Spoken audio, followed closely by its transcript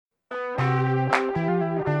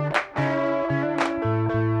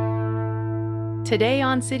Today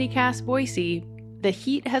on CityCast Boise, the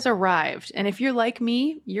heat has arrived, and if you're like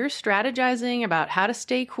me, you're strategizing about how to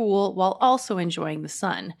stay cool while also enjoying the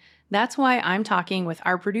sun. That's why I'm talking with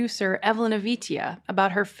our producer, Evelyn Avitia,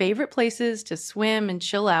 about her favorite places to swim and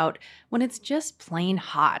chill out when it's just plain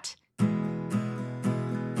hot.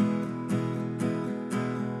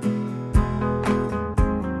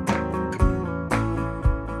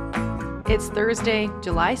 It's Thursday,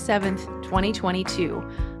 July 7th, 2022.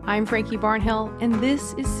 I'm Frankie Barnhill, and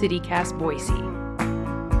this is CityCast Boise.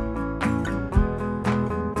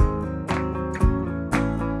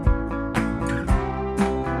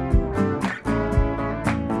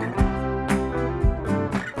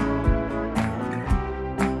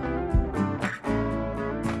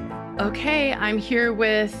 Okay, I'm here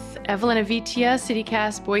with Evelyn Avitia,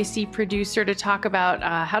 CityCast Boise producer, to talk about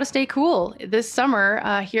how to stay cool this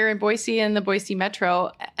summer here in Boise and the Boise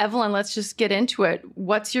Metro. Evelyn, let's just get into it.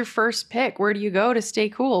 What's your first pick? Where do you go to stay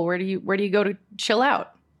cool? Where do you go to chill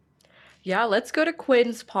out? Yeah, let's go to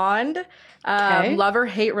Quinn's Pond. Okay. Love or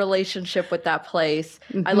hate relationship with that place.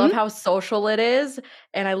 Mm-hmm. I love how social it is,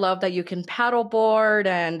 and I love that you can paddleboard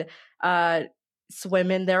and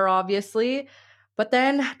swim in there, obviously. But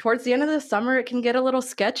then towards the end of the summer, it can get a little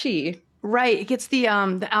sketchy. Right. It gets the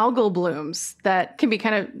algal blooms that can be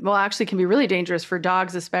can be really dangerous for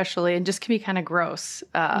dogs especially, and just can be kind of gross.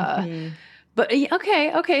 But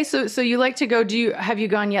okay. So you like to go, have you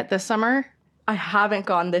gone yet this summer? I haven't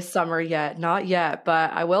gone this summer yet. Not yet,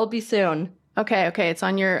 but I will be soon. Okay. It's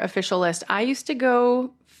on your official list. I used to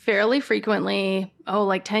go fairly frequently,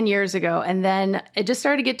 like 10 years ago. And then it just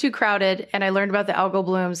started to get too crowded, and I learned about the algal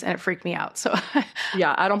blooms, and it freaked me out. So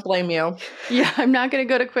yeah, I don't blame you. Yeah, I'm not going to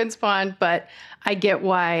go to Quinn's Pond, but I get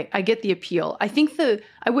the appeal. I think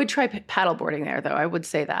I would try paddleboarding there, though. I would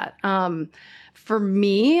say that. For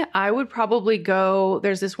me, I would probably go,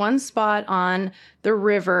 there's this one spot on the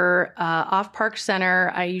river off Park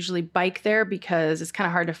Center. I usually bike there because it's kind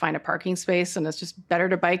of hard to find a parking space, and it's just better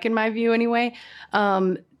to bike in my view anyway.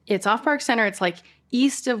 It's off Park Center. It's like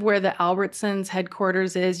east of where the Albertsons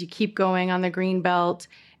headquarters is. You keep going on the green belt,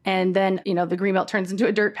 and then, the green belt turns into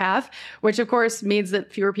a dirt path, which of course means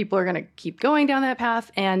that fewer people are going to keep going down that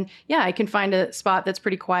path. And yeah, I can find a spot that's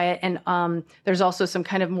pretty quiet. And there's also some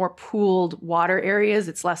kind of more pooled water areas.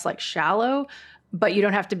 It's less like shallow, but you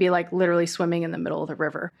don't have to be like literally swimming in the middle of the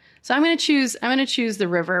river. So I'm going to choose the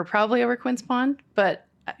river probably over Quinn's Pond. But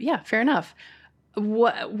yeah, fair enough.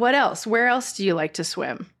 What else? Where else do you like to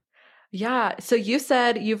swim? Yeah. So you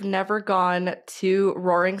said you've never gone to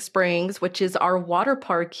Roaring Springs, which is our water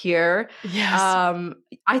park here. Yes.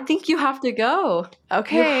 I think you have to go.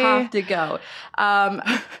 Okay. You have to go.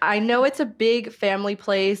 I know it's a big family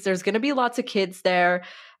place. There's going to be lots of kids there,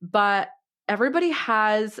 but everybody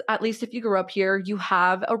has, at least if you grew up here, you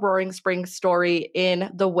have a Roaring Springs story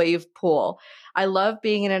in the wave pool. I love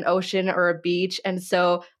being in an ocean or a beach. And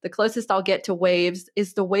so the closest I'll get to waves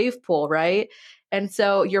is the wave pool, right? And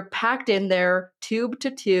so you're packed in there, tube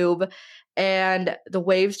to tube, and the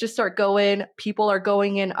waves just start going. People are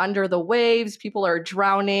going in under the waves. People are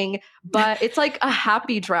drowning, but it's like a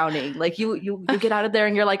happy drowning. Like you get out of there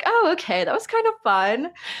and you're like, oh, okay, that was kind of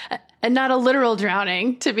fun. And not a literal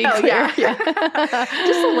drowning, to be clear. Yeah.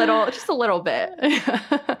 just a little bit.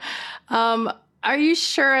 Are you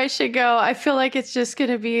sure I should go? I feel like it's just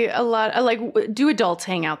going to be a lot. Do adults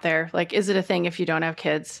hang out there? Like, is it a thing if you don't have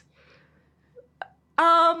kids?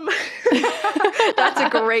 That's a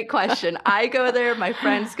great question. I go there. My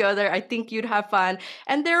friends go there. I think you'd have fun.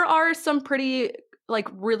 And there are some pretty,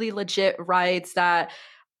 really legit rides that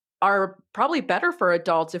are probably better for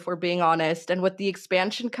adults, if we're being honest. And with the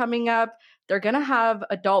expansion coming up, they're going to have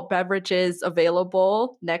adult beverages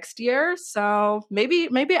available next year. So maybe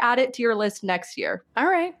add it to your list next year. All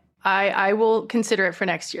right. I will consider it for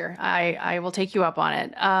next year. I will take you up on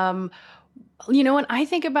it. When I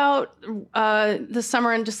think about the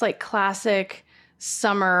summer and just like classic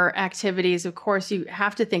summer activities, of course, you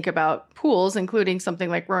have to think about pools, including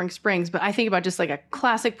something like Roaring Springs. But I think about just like a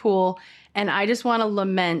classic pool, and I just want to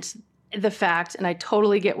lament the fact, and I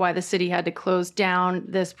totally get why the city had to close down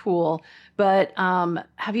this pool. But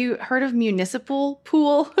have you heard of Municipal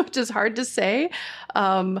Pool, which is hard to say?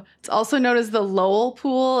 It's also known as the Lowell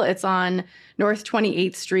Pool. It's on North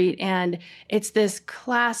 28th Street, and it's this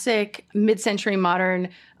classic mid-century modern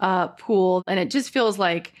pool, and it just feels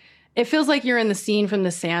like you're in the scene from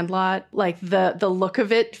The Sandlot. Like the look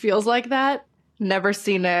of it feels like that. Never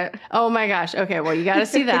seen it. Oh my gosh. Okay. Well, you got to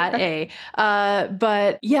see that.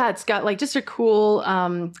 But yeah, it's got like just a cool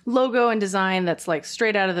logo and design that's like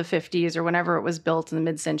straight out of the 50s or whenever it was built in the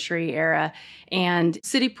mid-century era. And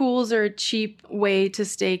city pools are a cheap way to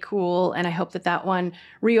stay cool. And I hope that that one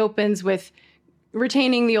reopens with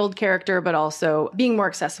retaining the old character, but also being more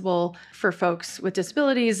accessible for folks with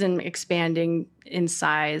disabilities and expanding in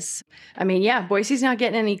size. I mean, yeah, Boise's not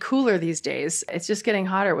getting any cooler these days. It's just getting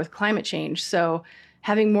hotter with climate change. So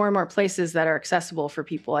having more and more places that are accessible for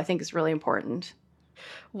people, I think is really important.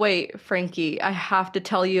 Wait, Frankie, I have to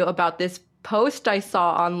tell you about this post I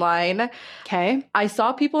saw online. Okay. I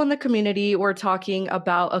saw people in the community were talking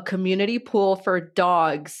about a community pool for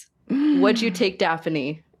dogs. Would you take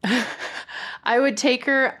Daphne? I would take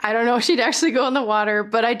her. I don't know if she'd actually go in the water,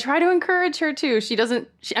 but I'd try to encourage her too.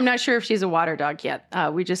 I'm not sure if she's a water dog yet.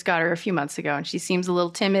 We just got her a few months ago and she seems a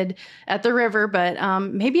little timid at the river, but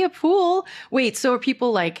maybe a pool. Wait, so are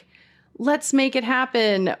people like, let's make it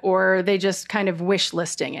happen? Or are they just kind of wish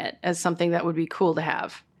listing it as something that would be cool to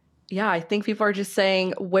have? Yeah, I think people are just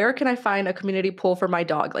saying, where can I find a community pool for my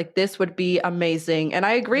dog? Like, this would be amazing. And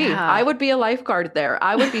I agree. Yeah. I would be a lifeguard there.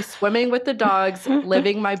 I would be swimming with the dogs,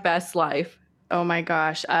 living my best life. Oh my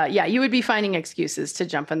gosh. Yeah, you would be finding excuses to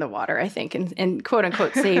jump in the water, I think, and quote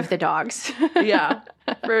unquote, save the dogs. Yeah,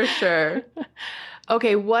 for sure.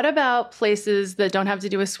 Okay, what about places that don't have to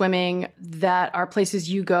do with swimming that are places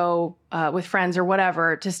you go with friends or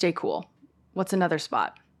whatever to stay cool? What's another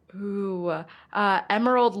spot? Ooh,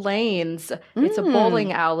 Emerald Lanes. It's a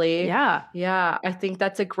bowling alley. Yeah. Yeah, I think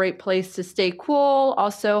that's a great place to stay cool.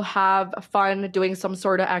 Also have fun doing some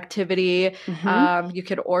sort of activity. You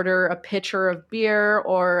could order a pitcher of beer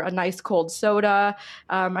or a nice cold soda.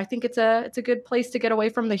 I think it's a good place to get away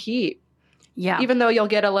from the heat. Yeah. Even though you'll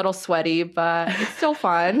get a little sweaty, but it's still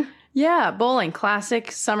fun. Yeah, bowling,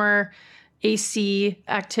 classic summer AC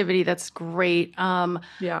activity. That's great.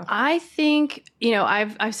 Yeah. I think,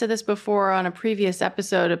 I've said this before on a previous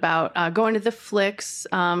episode about going to the flicks.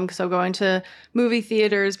 So going to movie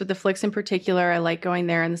theaters, but the flicks in particular, I like going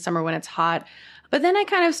there in the summer when it's hot. But then I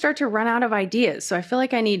kind of start to run out of ideas. So I feel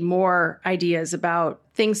like I need more ideas about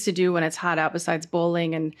things to do when it's hot out besides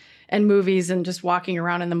bowling and movies and just walking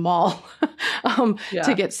around in the mall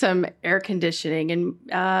to get some air conditioning. And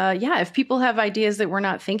if people have ideas that we're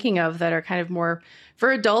not thinking of that are kind of more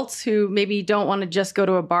for adults who maybe don't want to just go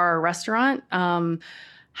to a bar or restaurant.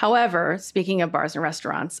 However, speaking of bars and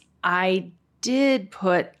restaurants, I did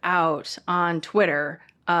put out on Twitter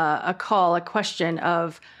a question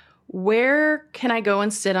of, where can I go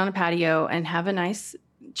and sit on a patio and have a nice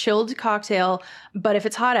chilled cocktail? But if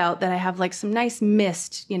it's hot out, that I have like some nice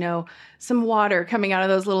mist, some water coming out of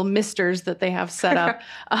those little misters that they have set up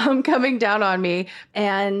coming down on me.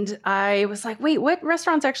 And I was like, wait, what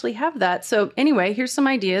restaurants actually have that? So anyway, here's some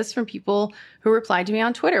ideas from people who replied to me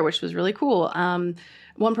on Twitter, which was really cool.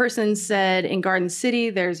 One person said in Garden City,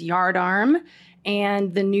 there's Yard Arm,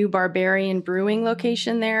 and the new Barbarian Brewing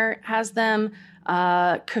location there has them.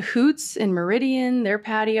 Cahoots in Meridian, their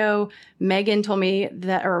patio. Megan told me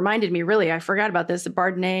that, or reminded me, really, I forgot about this.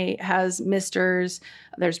 Bardnay has misters.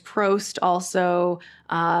 There's Prost also.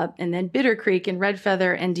 And then Bitter Creek and Red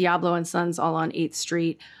Feather and Diablo and Sons, all on 8th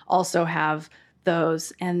Street, also have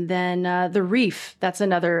those. And then the Reef, that's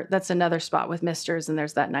another spot with misters, and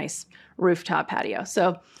there's that nice rooftop patio.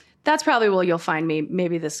 So that's probably where you'll find me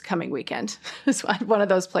maybe this coming weekend. Is one of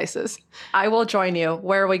those places. I will join you.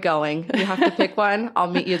 Where are we going? You have to pick one.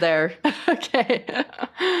 I'll meet you there. Okay.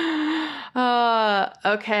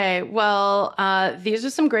 Okay. Well, these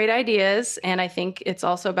are some great ideas. And I think it's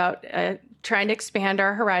also about trying to expand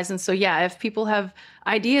our horizons. So yeah, if people have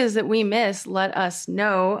ideas that we miss, let us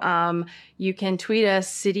know. You can tweet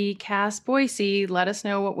us, CityCast Boise. Let us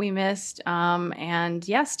know what we missed. And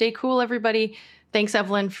yeah, stay cool, everybody. Thanks,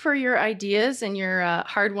 Evelyn, for your ideas and your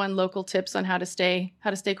hard-won local tips on how to stay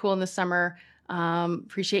cool in the summer.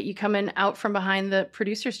 Appreciate you coming out from behind the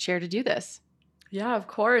producer's chair to do this. Yeah, of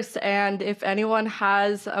course. And if anyone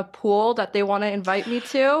has a pool that they want to invite me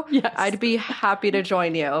to, yes, I'd be happy to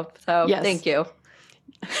join you. So yes. Thank you.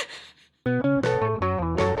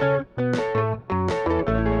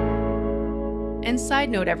 And side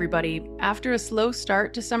note, everybody, after a slow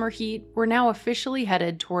start to summer heat, we're now officially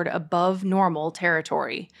headed toward above normal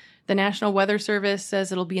territory. The National Weather Service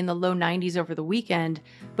says it'll be in the low 90s over the weekend,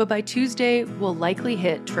 but by Tuesday, we'll likely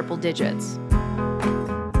hit triple digits.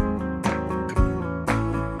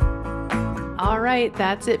 All right,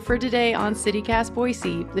 that's it for today on CityCast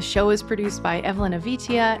Boise. The show is produced by Evelyn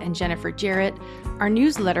Avitia and Jennifer Jarrett. Our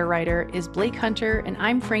newsletter writer is Blake Hunter, and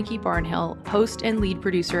I'm Frankie Barnhill, host and lead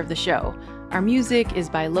producer of the show. Our music is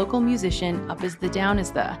by local musician Up Is the Down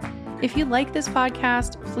Is the. If you like this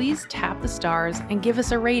podcast, please tap the stars and give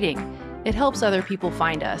us a rating. It helps other people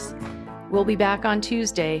find us. We'll be back on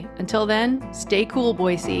Tuesday. Until then, stay cool,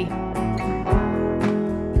 Boise.